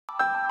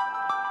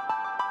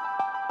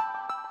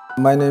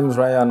My name is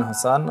Rayyan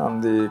Hassan.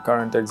 I'm the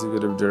current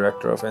Executive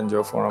Director of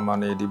NGO Forum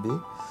on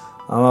ADB.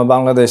 I'm a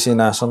Bangladeshi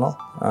national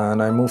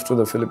and I moved to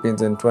the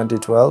Philippines in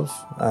 2012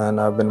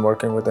 and I've been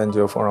working with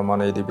NGO Forum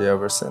on ADB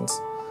ever since.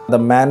 The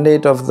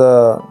mandate of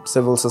the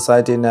civil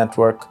society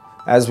network,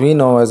 as we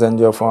know as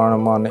NGO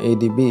Forum on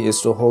ADB,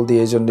 is to hold the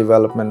Asian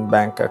Development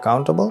Bank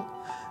accountable.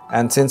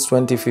 And since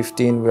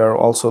 2015, we are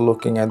also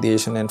looking at the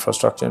Asian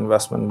Infrastructure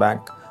Investment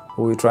Bank,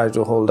 who we try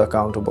to hold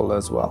accountable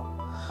as well.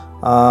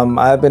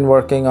 I have been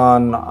working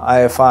on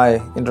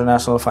IFI,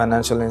 International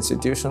Financial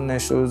Institution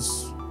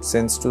issues,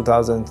 since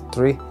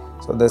 2003.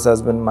 So this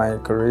has been my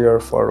career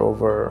for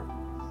over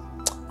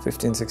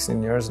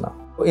 15-16 years now.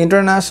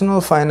 International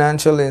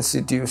financial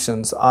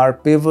institutions are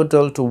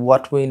pivotal to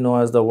what we know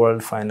as the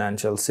world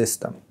financial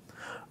system.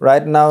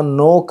 Right now,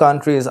 no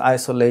country is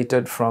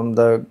isolated from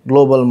the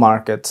global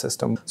market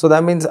system. So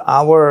that means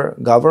our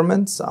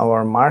governments,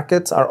 our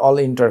markets are all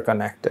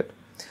interconnected.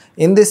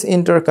 In this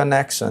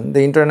interconnection,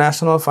 the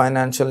international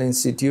financial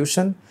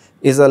institution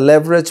is a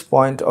leverage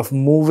point of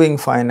moving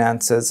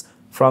finances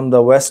from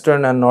the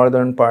western and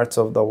northern parts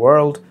of the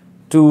world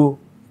to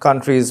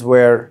countries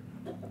where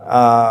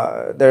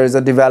there is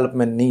a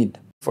development need.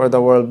 For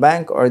the World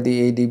Bank or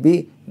the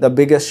ADB, the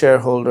biggest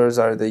shareholders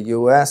are the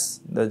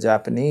US, the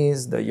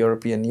Japanese, the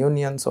European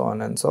Union, so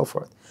on and so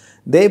forth.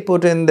 They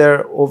put in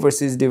their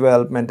overseas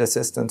development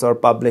assistance or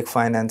public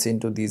finance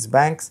into these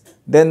banks.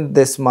 Then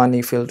this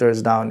money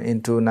filters down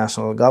into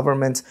national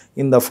governments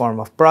in the form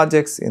of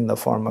projects, in the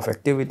form of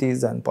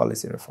activities and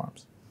policy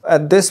reforms.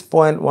 At this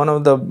point, one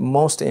of the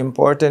most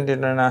important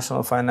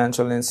international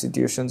financial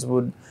institutions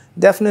would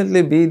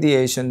definitely be the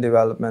Asian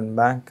Development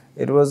Bank.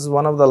 It was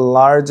one of the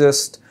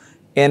largest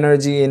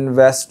energy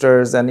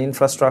investors and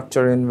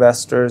infrastructure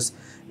investors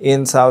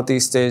in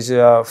Southeast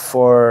Asia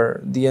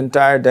for the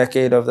entire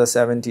decade of the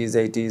 70s,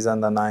 80s,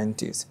 and the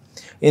 90s.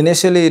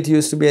 Initially, it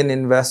used to be an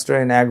investor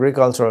in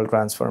agricultural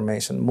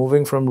transformation,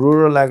 moving from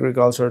rural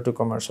agriculture to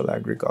commercial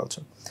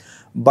agriculture.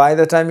 By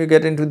the time you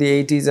get into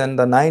the 80s and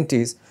the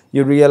 90s,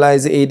 you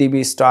realize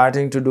ADB is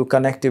starting to do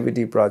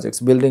connectivity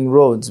projects, building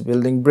roads,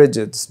 building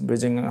bridges,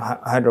 bridging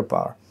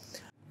hydropower.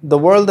 The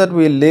world that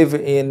we live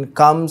in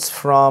comes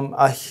from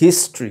a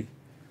history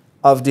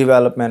of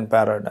development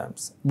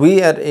paradigms.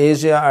 We at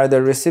Asia are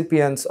the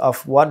recipients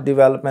of what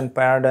development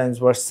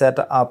paradigms were set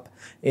up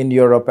in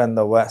Europe and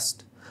the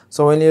West.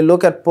 So when you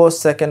look at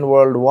post-Second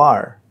World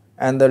War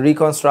and the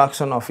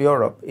reconstruction of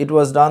Europe, it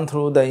was done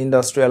through the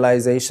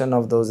industrialization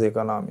of those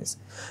economies.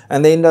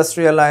 And the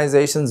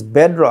industrialization's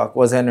bedrock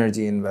was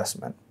energy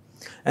investment.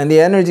 And the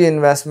energy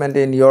investment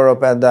in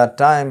Europe at that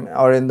time,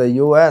 or in the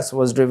US,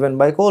 was driven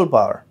by coal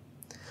power.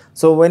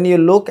 So when you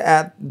look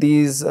at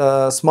these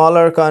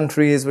smaller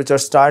countries which are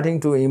starting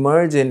to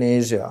emerge in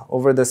Asia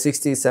over the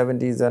 60s,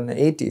 70s, and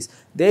 80s,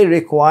 they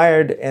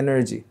required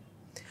energy.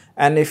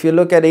 And if you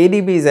look at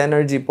ADB's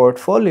energy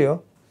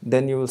portfolio,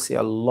 then you will see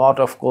a lot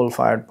of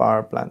coal-fired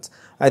power plants.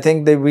 I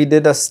think that we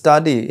did a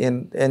study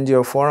in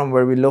NGO Forum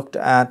where we looked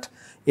at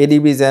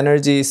ADB's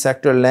energy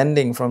sector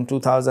lending from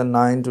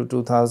 2009 to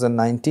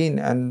 2019,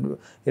 and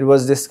it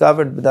was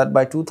discovered that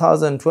by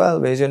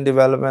 2012, Asian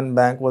Development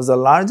Bank was the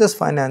largest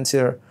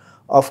financier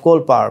of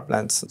coal power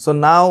plants. So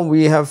now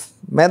we have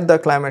met the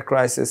climate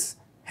crisis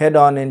head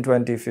on in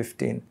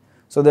 2015.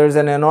 So there's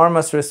an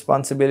enormous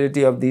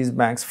responsibility of these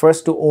banks,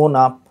 first to own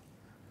up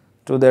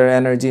to their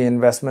energy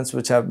investments,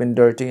 which have been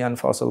dirty and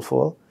fossil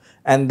fuel,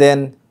 and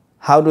then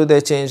how do they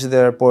change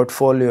their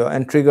portfolio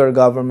and trigger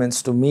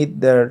governments to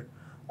meet their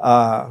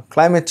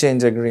climate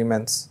change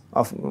agreements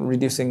of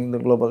reducing the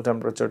global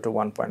temperature to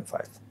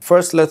 1.5.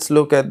 First, let's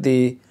look at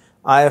the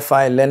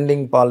IFI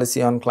lending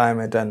policy on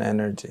climate and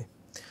energy.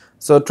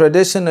 So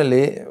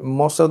traditionally,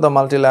 most of the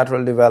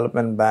multilateral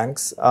development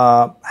banks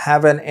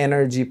have an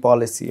energy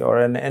policy or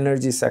an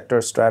energy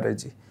sector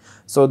strategy.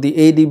 So the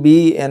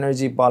ADB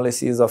energy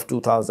policy is of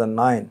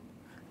 2009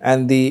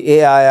 and the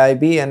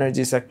AIIB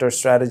energy sector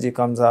strategy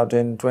comes out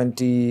in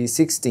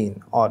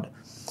 2016 odd.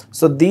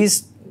 So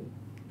these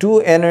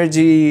two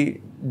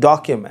energy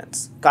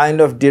documents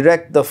kind of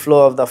direct the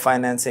flow of the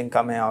financing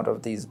coming out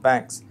of these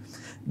banks.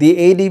 The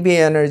ADB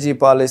energy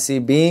policy,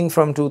 being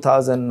from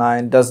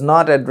 2009, does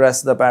not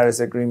address the Paris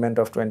Agreement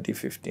of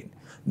 2015.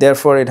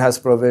 Therefore, it has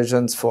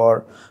provisions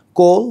for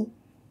coal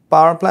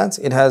power plants.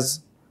 It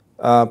has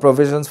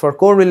provisions for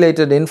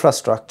coal-related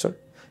infrastructure.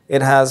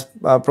 It has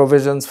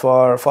provisions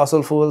for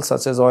fossil fuels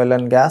such as oil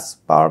and gas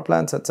power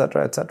plants,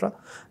 etc., etc.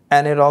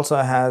 And it also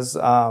has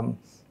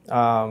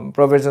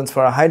provisions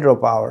for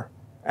hydropower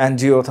and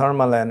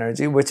geothermal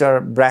energy, which are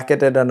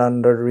bracketed and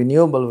under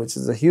renewable, which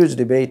is a huge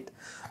debate.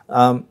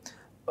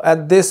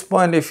 At this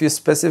point, if you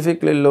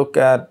specifically look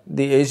at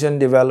the Asian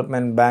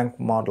Development Bank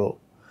model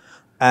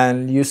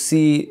and you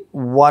see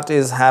what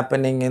is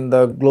happening in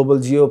the global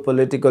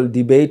geopolitical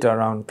debate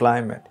around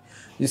climate,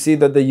 you see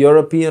that the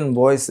European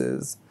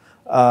voices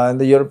and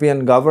the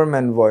European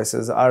government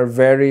voices are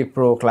very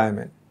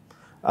pro-climate.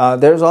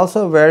 There's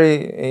also a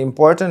very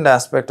important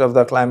aspect of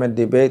the climate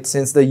debate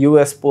since the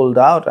US pulled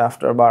out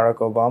after Barack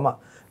Obama.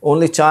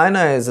 Only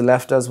China is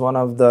left as one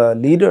of the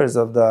leaders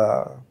of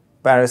the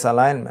Paris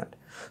alignment.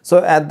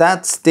 So at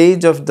that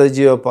stage of the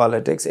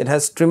geopolitics, it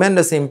has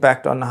tremendous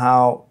impact on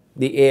how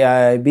the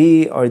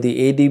AIIB or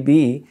the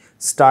ADB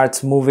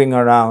starts moving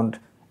around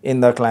in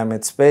the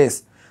climate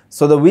space.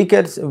 So the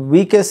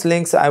weakest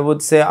links, I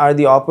would say, are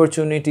the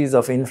opportunities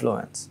of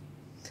influence.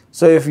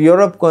 So if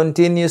Europe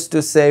continues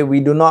to say we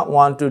do not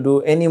want to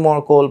do any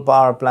more coal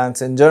power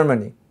plants in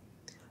Germany,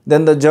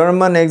 then the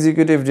German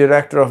executive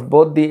director of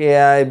both the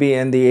AIIB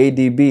and the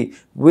ADB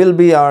will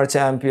be our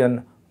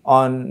champion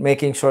on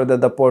making sure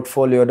that the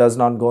portfolio does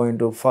not go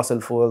into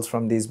fossil fuels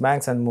from these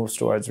banks and moves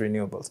towards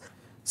renewables.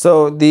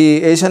 So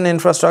the Asian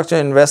Infrastructure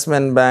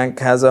Investment Bank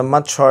has a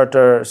much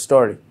shorter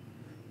story.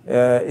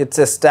 It's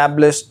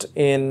established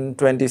in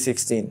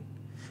 2016,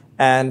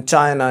 and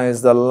China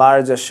is the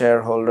largest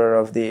shareholder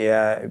of the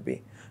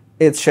AIIB.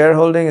 Its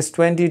shareholding is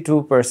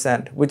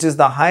 22%, which is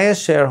the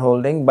highest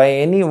shareholding by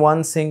any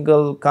one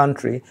single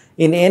country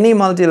in any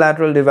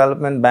multilateral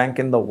development bank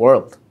in the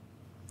world.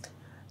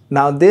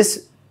 Now,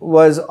 this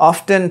was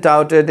often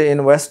touted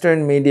in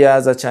Western media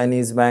as a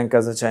Chinese bank,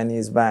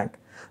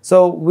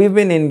 So we've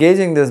been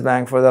engaging this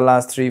bank for the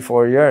last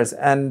 3-4 years,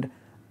 and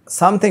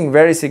something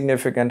very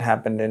significant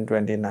happened in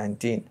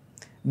 2019.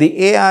 The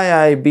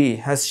AIIB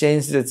has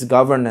changed its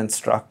governance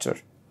structure.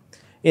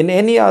 In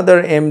any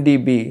other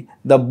MDB,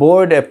 the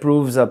board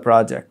approves a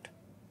project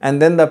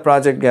and then the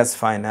project gets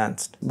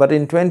financed. But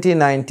in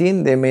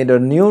 2019, they made a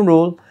new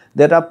rule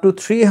that up to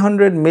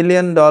 $300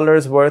 million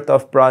worth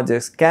of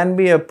projects can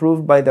be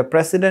approved by the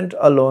president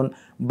alone,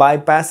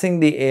 bypassing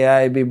the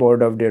AIIB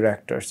board of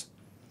directors.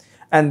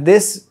 And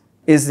this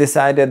is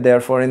decided,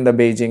 therefore, in the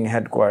Beijing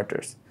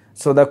headquarters.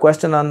 So the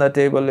question on the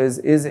table is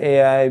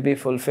AIIB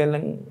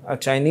fulfilling a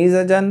Chinese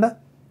agenda?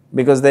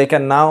 Because they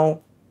can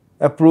now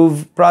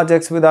approve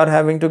projects without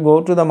having to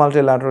go to the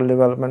Multilateral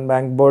Development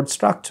Bank board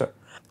structure.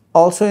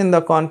 Also in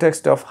the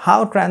context of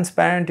how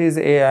transparent is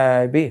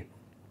AIIB?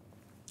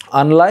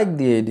 Unlike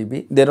the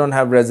ADB, they don't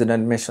have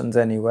resident missions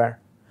anywhere.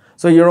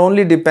 So you're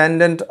only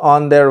dependent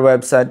on their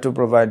website to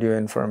provide you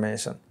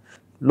information.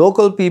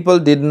 Local people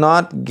did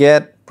not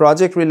get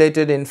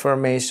project-related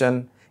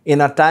information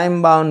in a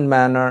time-bound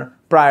manner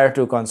prior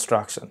to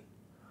construction.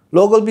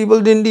 Local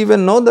people didn't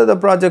even know that the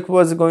project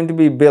was going to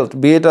be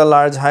built, be it a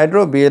large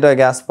hydro, be it a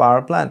gas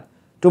power plant.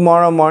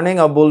 Tomorrow morning,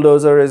 a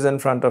bulldozer is in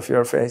front of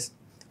your face.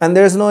 And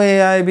there's no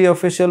AIIB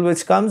official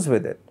which comes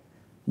with it,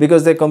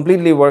 because they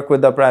completely work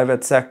with the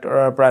private sector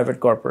or a private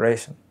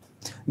corporation.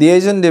 The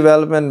Asian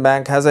Development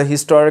Bank has a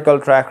historical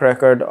track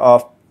record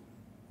of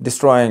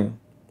destroying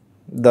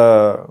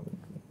the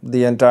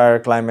entire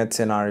climate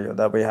scenario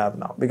that we have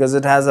now, because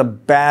it has a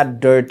bad,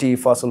 dirty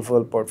fossil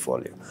fuel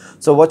portfolio.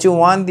 So what you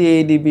want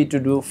the ADB to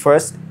do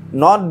first,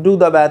 not do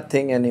the bad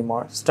thing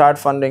anymore, start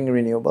funding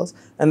renewables.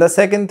 And the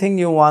second thing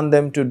you want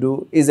them to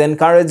do is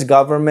encourage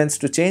governments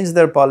to change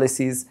their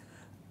policies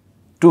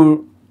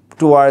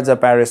towards a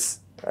Paris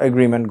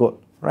Agreement goal,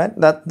 right?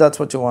 That's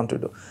what you want to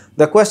do.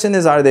 The question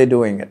is, are they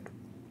doing it?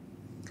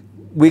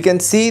 We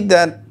can see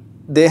that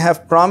they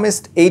have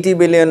promised $80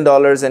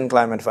 billion in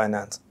climate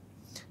finance.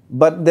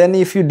 But then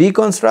if you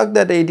deconstruct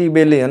that 80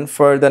 billion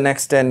for the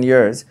next 10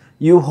 years,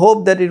 you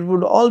hope that it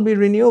would all be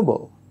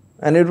renewable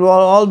and it will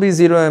all be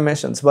zero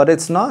emissions, but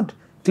it's not.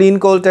 Clean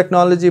coal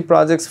technology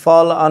projects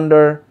fall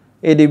under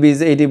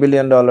ADB's $80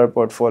 billion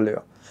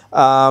portfolio.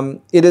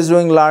 It is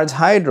doing large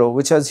hydro,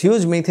 which has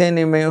huge methane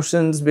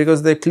emissions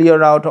because they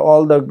clear out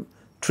all the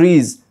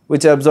trees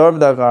which absorb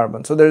the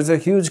carbon. So there's a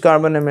huge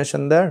carbon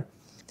emission there.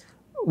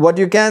 What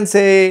you can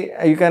say,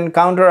 you can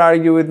counter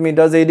argue with me,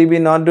 does ADB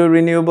not do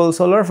renewable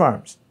solar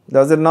farms?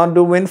 Does it not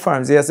do wind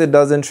farms? Yes, it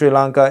does in Sri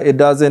Lanka. It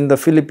does in the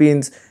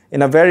Philippines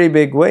in a very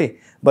big way.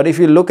 But if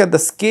you look at the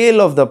scale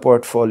of the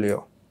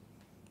portfolio,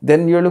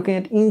 then you're looking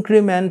at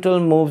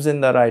incremental moves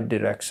in the right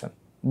direction.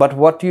 But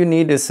what you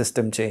need is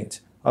system change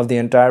of the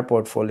entire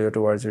portfolio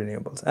towards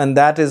renewables. And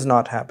that is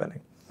not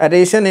happening. At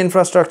Asian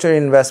Infrastructure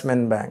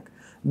Investment Bank,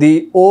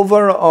 the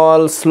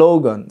overall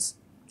slogans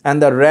and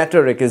the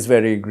rhetoric is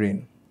very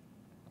green.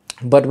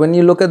 But when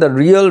you look at the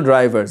real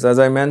drivers, as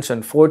I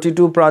mentioned,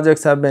 42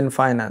 projects have been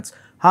financed.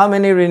 How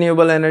many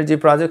renewable energy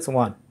projects?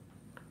 One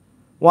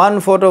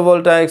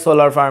photovoltaic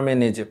solar farm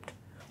in Egypt.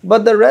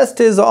 But the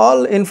rest is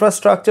all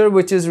infrastructure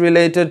which is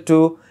related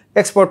to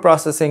export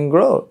processing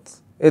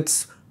growth.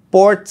 It's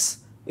ports,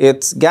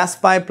 it's gas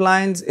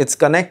pipelines, it's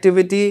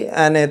connectivity,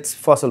 and it's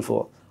fossil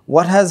fuel.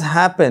 What has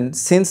happened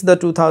since the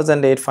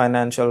 2008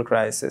 financial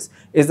crisis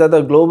is that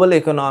the global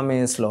economy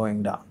is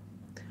slowing down.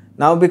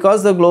 Now,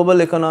 because the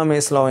global economy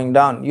is slowing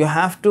down, you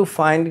have to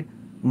find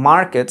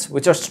markets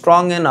which are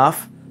strong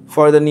enough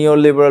for the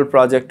neoliberal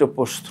project to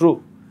push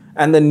through.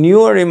 And the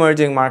newer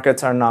emerging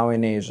markets are now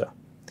in Asia.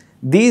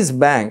 These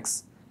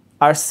banks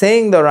are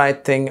saying the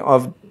right thing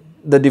of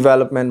the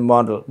development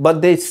model,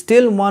 but they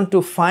still want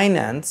to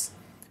finance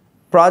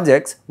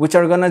projects which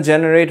are going to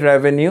generate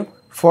revenue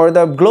for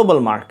the global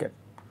market.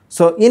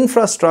 So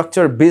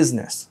infrastructure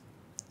business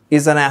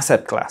is an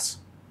asset class.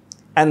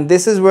 And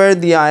this is where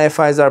the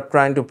IFIs are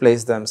trying to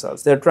place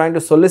themselves. They're trying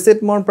to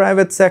solicit more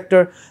private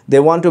sector. They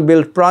want to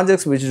build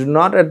projects which do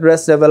not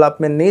address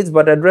development needs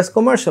but address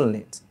commercial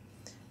needs.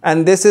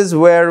 And this is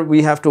where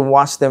we have to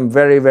watch them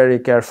very, very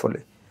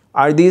carefully.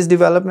 Are these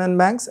development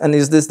banks, and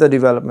is this the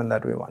development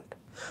that we want?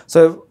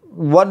 So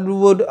what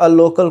would a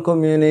local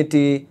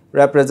community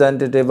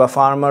representative, a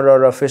farmer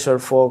or a fisher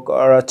folk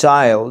or a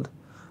child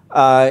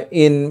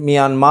in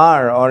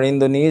Myanmar or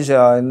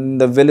Indonesia, in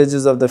the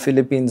villages of the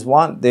Philippines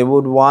want? They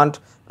would want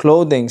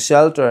clothing,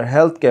 shelter,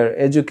 healthcare,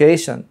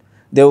 education.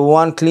 They would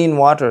want clean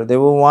water. They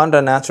would want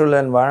a natural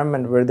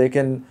environment where they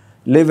can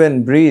live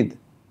and breathe.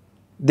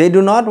 They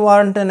do not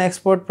want an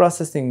export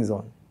processing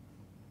zone.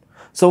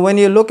 So when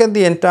you look at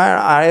the entire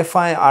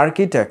IFI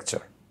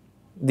architecture,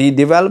 the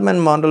development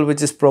model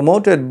which is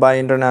promoted by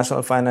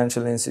international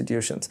financial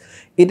institutions,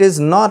 it is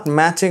not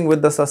matching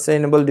with the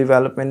sustainable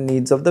development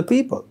needs of the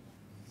people.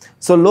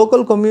 So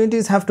local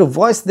communities have to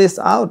voice this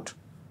out.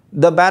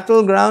 The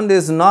battleground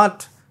is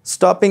not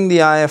stopping the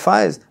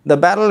IFIs. The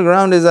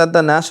battleground is at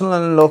the national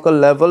and local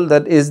level,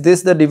 that is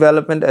this the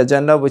development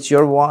agenda which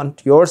you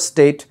want your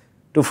state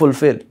to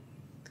fulfill.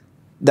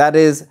 That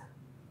is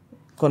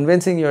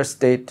convincing your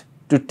state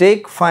to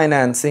take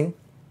financing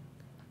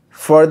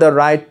for the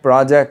right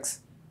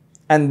projects.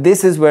 And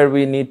this is where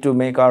we need to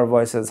make our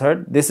voices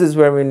heard. This is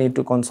where we need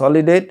to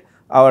consolidate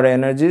our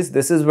energies.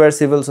 This is where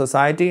civil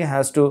society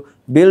has to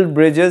build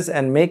bridges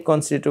and make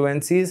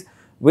constituencies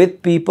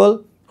with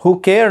people who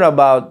care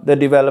about the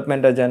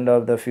development agenda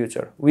of the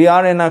future. We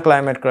are in a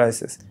climate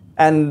crisis.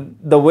 And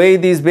the way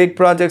these big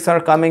projects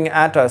are coming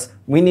at us,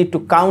 we need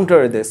to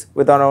counter this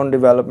with our own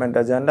development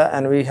agenda,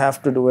 and we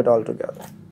have to do it all together.